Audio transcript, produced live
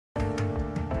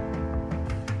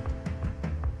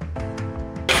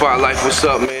Japhia Life, what's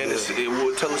up, man?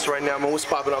 Tell us right now, man, what's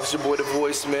popping off? It's your boy, The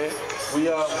Voice, man. We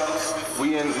in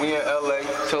LA.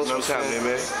 Tell us what's happening,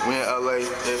 man. We in LA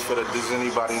here for the Does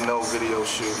Anybody Know video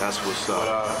shoot. That's what's up.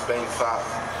 With Bangpop.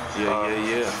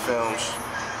 Yeah. Films.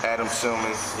 Adam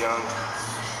Tillman-Young.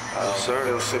 Sir.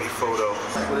 Little City Photo.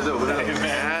 What it do? Hey, man,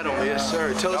 Adam, yes,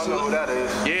 sir. Tell us a little. Who that is?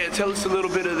 Yeah, tell us a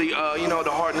little bit of the, the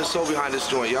heart and the soul behind this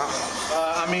joint, y'all.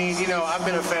 I've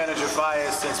been a fan of Japhia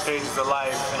since Pages of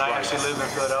Life, and I actually live in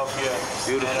Philadelphia.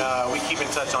 Beautiful. And we keep in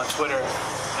touch on Twitter.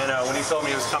 And when he told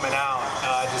me he was coming out,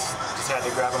 I just had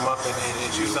to grab him up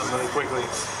and shoot something really quickly.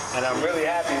 And I'm really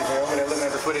happy. I'm looking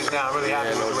at the footage now. I'm really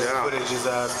happy with the way the footage is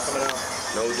coming out.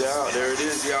 No doubt. There it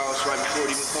is, y'all. It's right before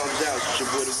it even comes out. It's your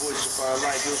boy, The Voice, Japhia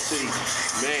Life, Hill City.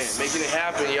 Man, making it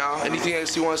happen, y'all. Anything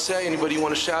else you want to say? Anybody you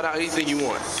want to shout out? Anything you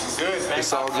want? Good.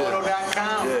 It's all good.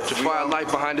 Japhia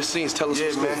Life behind the scenes. Tell us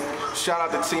what's man. good. Shout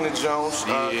out to Tina Jones.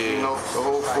 The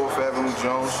whole 4th Avenue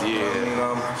Jones.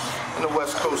 In the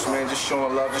West Coast, man, just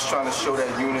showing love, just trying to show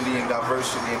that unity and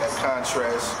diversity and that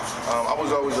contrast. I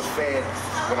was always a fan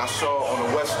when I saw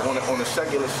on the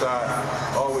secular side,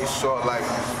 I always saw like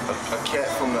a cat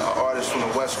from an artist from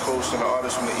the West Coast and an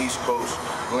artist from the East Coast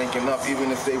linking up, even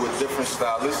if they were different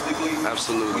stylistically.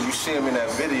 Absolutely. When you see them in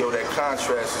that video, that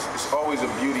contrast, it's always a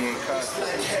beauty in contrast.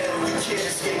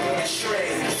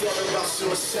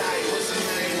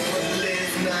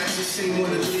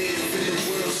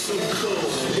 So cold.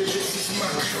 If this is my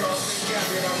cross,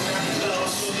 I'm not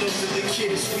lost. So look to the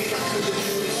kids, I could have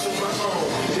do this on my own.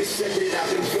 They said that I've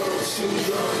been gone too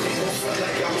long. They don't feel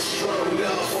like I was strong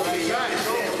enough.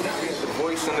 The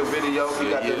Voice in the video, he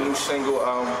got the new single,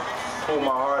 Pull My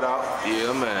Heart Out.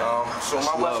 Yeah, man. So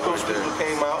my West Coast people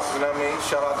came out, you know what I mean?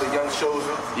 Shout out to Young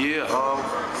Chosen. Yeah. You know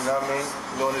what I mean?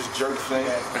 Doing this jerk thing.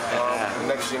 The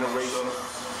next generation.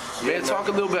 Man, talk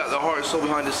a little bit about the heart and soul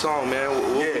behind this song, man.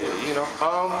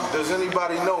 Does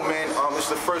Anybody Know, man? It's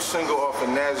the first single off of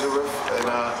Nazareth, and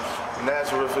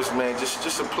Nazareth is, man,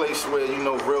 just a place where,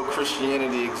 real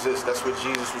Christianity exists. That's where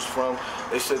Jesus was from.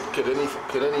 They said, could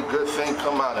any good thing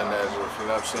come out of Nazareth? You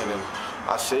know what I'm saying? And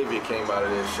our Savior came out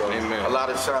of there. So Amen. A lot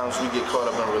of times we get caught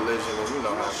up in religion,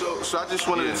 and So I just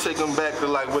wanted to take them back to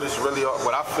like what it's really,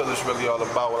 what I feel it's really all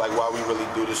about, like why we really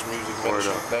do this music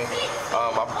ministry thing.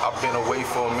 I've been away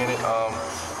for a minute,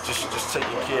 just taking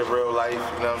care of real life.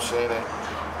 You know what I'm saying? And,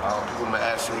 people been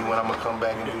asking me when I'm gonna come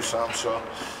back and do something, so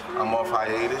I'm off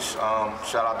hiatus.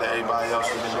 Shout out to everybody else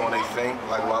that's been doing their thing,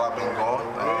 like while I've been gone.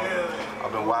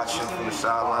 I've been watching from the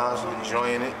sidelines,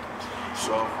 enjoying it.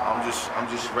 So I'm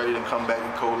just ready to come back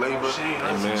and co-labor.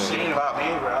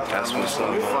 That's what's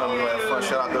up. We had fun.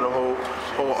 Shout out to the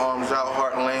whole Arms Out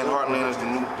Heartland. Heartland is the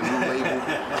new label.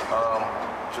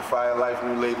 Japhia Life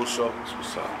new label. So that's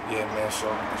what's up. Yeah, man. So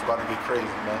it's about to get crazy,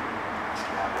 man.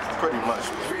 Pretty much.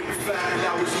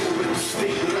 I was moving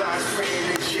stabilized, praying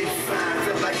and J5.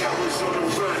 Felt like I was on the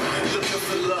run, looking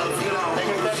for love.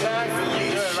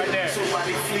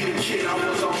 Somebody flee the kid, I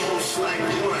was almost like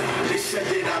one. They said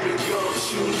that I've been gone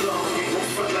too long. It won't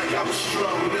feel like I was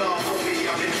strong enough. Homie,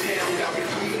 I've been down, I've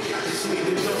been weak. I just need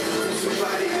to know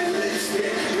somebody that lives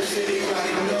there. Does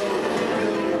anybody know?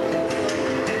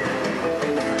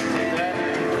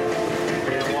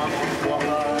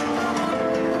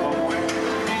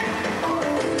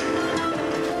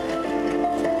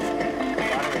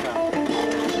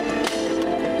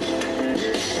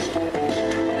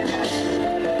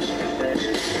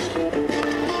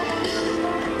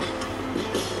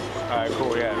 Alright,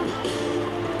 cool, yeah.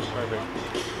 Perfect.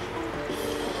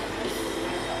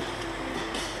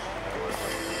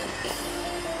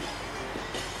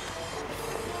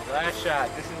 Last shot,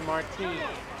 this is Martine.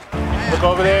 Look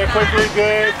over there quickly,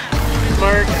 good.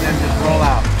 Smirk, and then just roll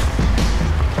out.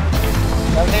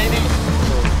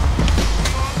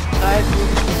 Nice.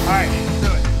 Alright, let's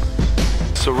do it.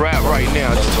 It's a wrap right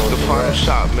now. Just took the final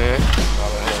shot, man.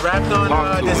 It's wrapped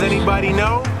on Does Anybody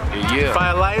Know? Yeah.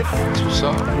 Japhia Life. That's what's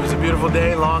up. It was a beautiful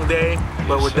day, long day,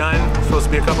 but we're done. It's supposed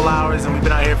to be a couple hours, and we've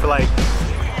been out here for like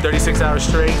 36 hours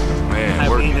straight. Man, I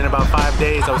haven't eaten in about 5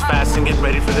 days. I was fasting, getting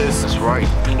ready for this. That's right.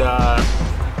 And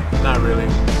not really.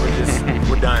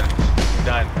 We're done.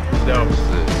 Done. Dope.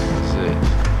 That's it.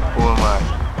 Who am I?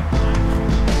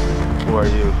 Who are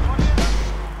you?